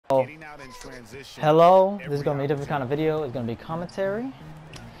Oh, hello, this is going to be a different kind of video. It's going to be commentary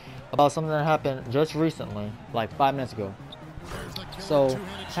about something that happened just recently, like 5 minutes ago. So,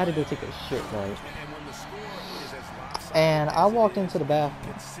 I had to go take a shit, right? And I walked into the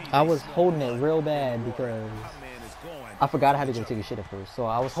bathroom. I was holding it real bad because I forgot I had to go take a shit at first. So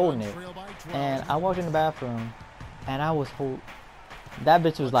I was holding it. And I walked in the bathroom and I was that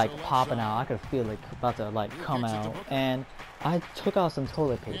bitch was like popping out. I could feel it about to like come out. And I took out some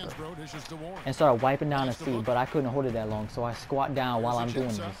toilet paper and started wiping down the seat, but I couldn't hold it that long, so I squat down while I'm doing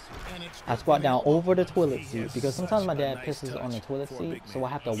this. I squat down over the toilet seat because sometimes my dad pisses on the toilet seat, so I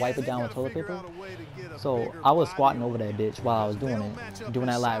have to wipe it down with toilet paper. So I was squatting over that bitch while I was doing it, doing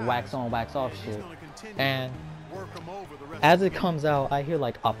that like wax on, wax off shit. And as it comes out, I hear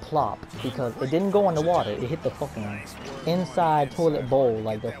like a plop because it didn't go in the water. It hit the fucking inside toilet bowl,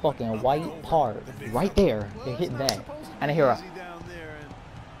 like the fucking white part right there. It hit that. And I hear a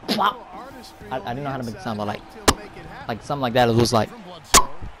plop. I didn't know how to make it sound, but like something like that. It was like,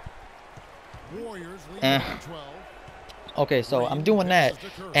 okay, so I'm doing that,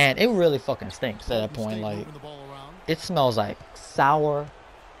 and it really fucking stinks at that point. Like, it smells like sour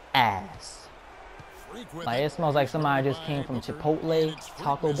ass. Like, it smells like somebody just came from Chipotle,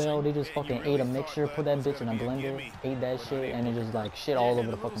 Taco Bell. They just fucking ate a mixture, put that bitch in a blender, ate that shit, and it just like shit all over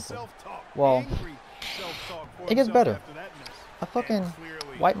the fucking place. Well, it gets better. I fucking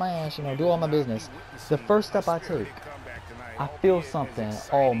wipe my ass, you know, do all my business. The first step I take, I feel something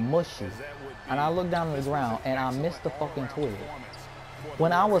all mushy, and I look down on the ground, and I miss the fucking toilet.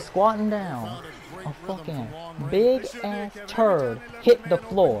 When I was squatting down, a fucking big ass turd hit the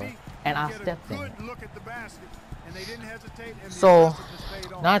floor, and I stepped in it. So,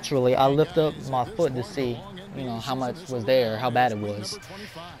 naturally, I lift up my foot to see, you know, how much was there, how bad it was.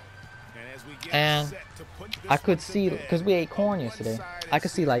 And I could see, because we ate corn yesterday, I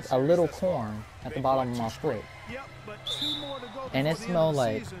could see like a little corn at the bottom of my foot. And it smelled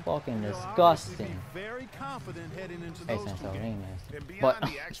like fucking disgusting. Hey, Santo, it ain't nasty. But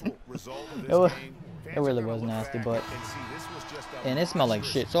it really was nasty, but and it smelled like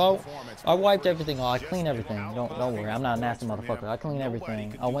shit. So I wiped everything off. I cleaned everything. Don't worry, I'm not a nasty motherfucker. I cleaned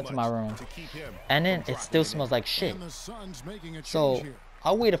everything. I went to my room, and then it still smells like shit. So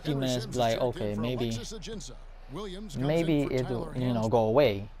I'll wait a few minutes, be like, okay, maybe it'll, you know, go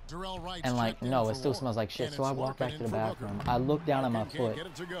away. And like, no, it still smells like shit. So I walk back to the bathroom. I look down at my foot.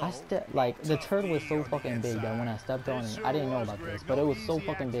 Like, the turd was so fucking big that when I stepped on it, I didn't know about this, but it was so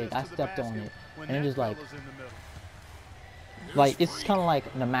fucking big. I stepped on it, and it just like it's kind of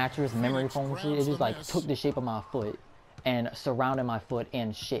like the mattress memory foam shit. It just like took the shape of my foot and surrounded my foot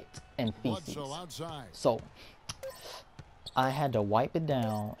in shit and feces. So I had to wipe it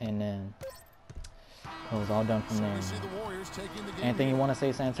down, and then it was all done from there. Anything you want to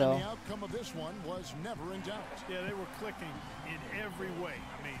say, Santel? The outcome of this one was never in doubt. Yeah, they were clicking in every way.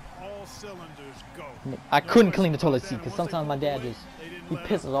 I mean, all cylinders go. I couldn't clean the toilet seat because sometimes my dad he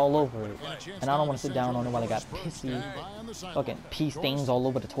pisses all over it, and I don't want to sit down on it while I got pissy fucking pee stains all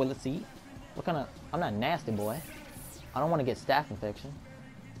over the toilet seat. What kind of? I'm not a nasty boy. I don't want to get staph infection.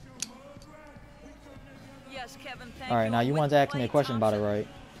 Yes, Kevin, all right, now you wanted to ask me a question about it, right?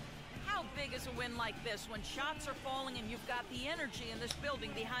 How big is a win like this when shots are falling and you've got the energy in this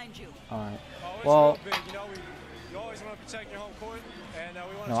building behind you? All right. Oh, well, big. You know, you always want to protect your home court, and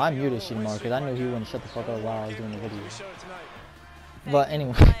we want no, I muted shit more because I knew he wouldn't shut the fuck up while I was doing the video. But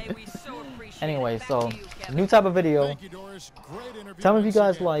anyway, so new type of video. Tell me if you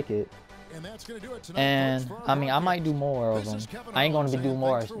guys like it. And I mean, I might do more of them. I ain't gonna do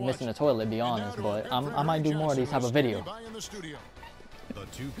more missing the toilet, be honest, but I might do more of these type of video. The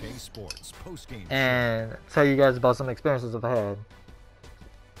 2K Sports post-game and tell you guys about some experiences I've had.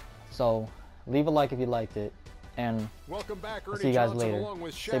 So leave a like if you liked it, and welcome back, I'll see you guys later.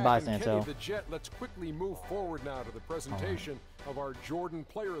 Say bye, Santo. The Jet. Let's quickly move forward now to the presentation of our Jordan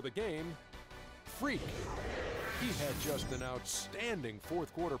Player of the Game, Freak. He had just an outstanding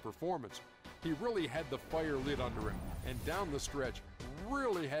fourth quarter performance. He really had the fire lit under him, and down the stretch,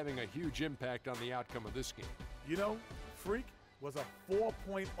 really having a huge impact on the outcome of this game. You know, Freak was a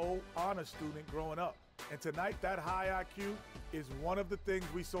 4.0 honor student growing up. And tonight, that high IQ is one of the things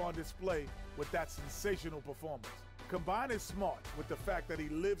we saw on display with that sensational performance. Combine his smart with the fact that he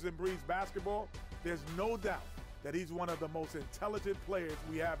lives and breathes basketball, there's no doubt that he's one of the most intelligent players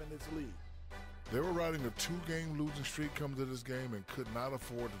we have in this league. They were riding a 2-game losing streak coming to this game and could not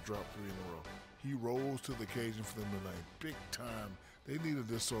afford to drop 3 in a row. He rose to the occasion for them tonight. Big time. They needed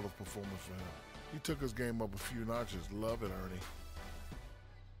this sort of performance for him. He took his game up a few notches. Love it, Ernie.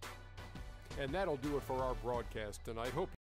 And that'll do it for our broadcast tonight. Hope